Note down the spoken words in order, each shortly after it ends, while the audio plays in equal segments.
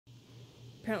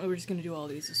Apparently we're just gonna do all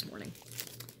these this morning.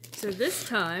 So this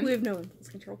time... We have no impulse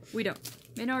control. We don't.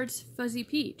 Maynards Fuzzy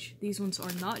Peach. These ones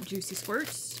are not Juicy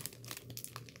Squirts.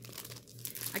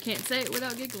 I can't say it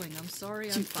without giggling. I'm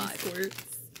sorry, I'm 5. Squirts.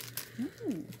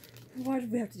 Ooh. Why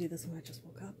did we have to do this when I just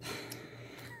woke up?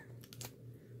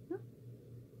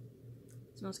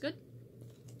 Smells good.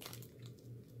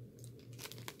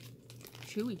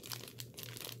 Chewy.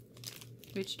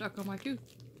 It's stuck on my tooth.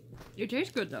 It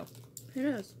tastes good though. It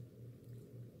is.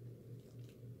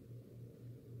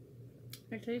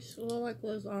 It tastes a little like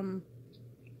those,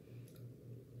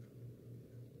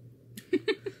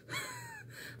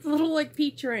 little, like,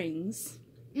 peach rings.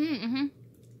 Mm-hmm.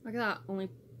 Like that, only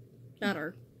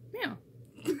better. Yeah.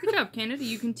 Good job, Canada.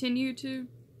 You continue to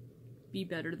be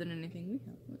better than anything we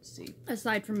have. Let's see.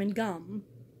 Aside from in gum.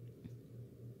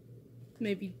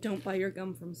 Maybe don't buy your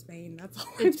gum from Spain. That's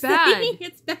all It's I'm bad. saying.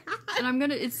 It's bad. And I'm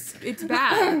gonna, it's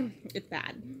bad. It's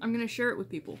bad. I'm gonna share it with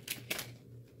people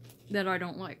that I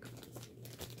don't like.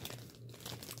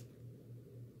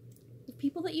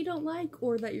 People that you don't like,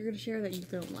 or that you're gonna share that you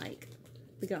don't like?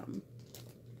 The gum.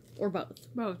 Or both.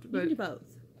 Both, You but... can do both.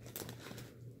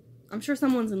 I'm sure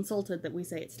someone's insulted that we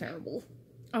say it's terrible.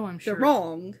 Oh, I'm sure. They're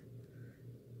wrong.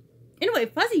 Anyway,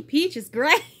 Fuzzy Peach is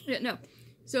great. Yeah, no.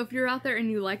 So if you're out there and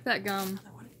you like that gum,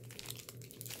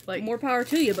 like... More power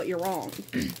to you, but you're wrong.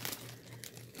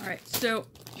 Alright, so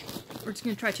we're just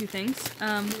gonna try 2 things. These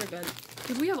are good.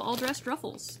 Because we have all dressed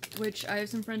truffles, which I have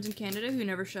some friends in Canada who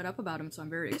never shut up about them, so I'm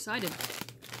very excited.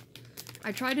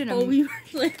 I tried it. Oh, we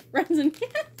actually have friends in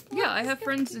Canada. Yeah, I have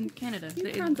friends in Canada. You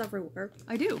have friends everywhere.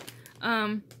 I do.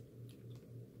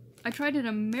 I tried an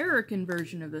American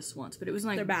version of this once, but it was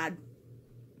like... They're bad.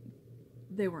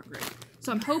 They weren't great.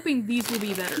 So I'm hoping these will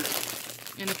be better.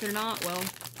 And if they're not, well,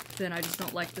 then I just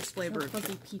don't like this flavor.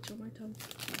 Fuzzy Peach on my tongue.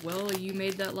 Well, you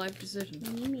made that life decision.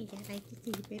 You made that life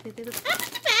decision.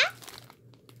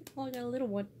 Oh, I got a little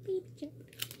one. Baby chip.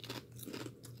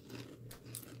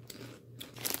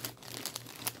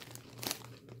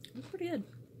 That's pretty good.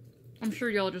 I'm sure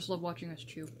y'all just love watching us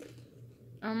chew.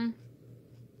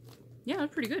 Yeah,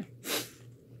 that's pretty good.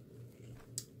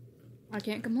 I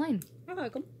can't complain. I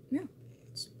like them. Yeah.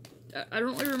 I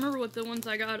don't really remember what the ones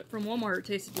I got from Walmart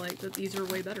tasted like, but these are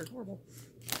way better. Horrible.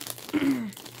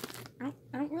 I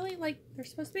don't really like... They're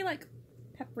supposed to be like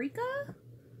paprika?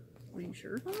 Are you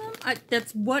sure?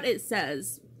 That's what it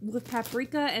says. With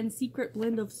paprika and secret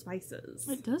blend of spices.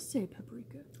 It does say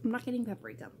paprika. I'm not getting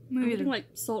paprika. Me I'm either. getting like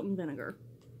salt and vinegar.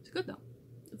 It's good though.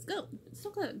 It's good. It's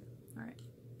still good. Alright.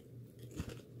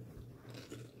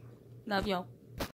 Love y'all.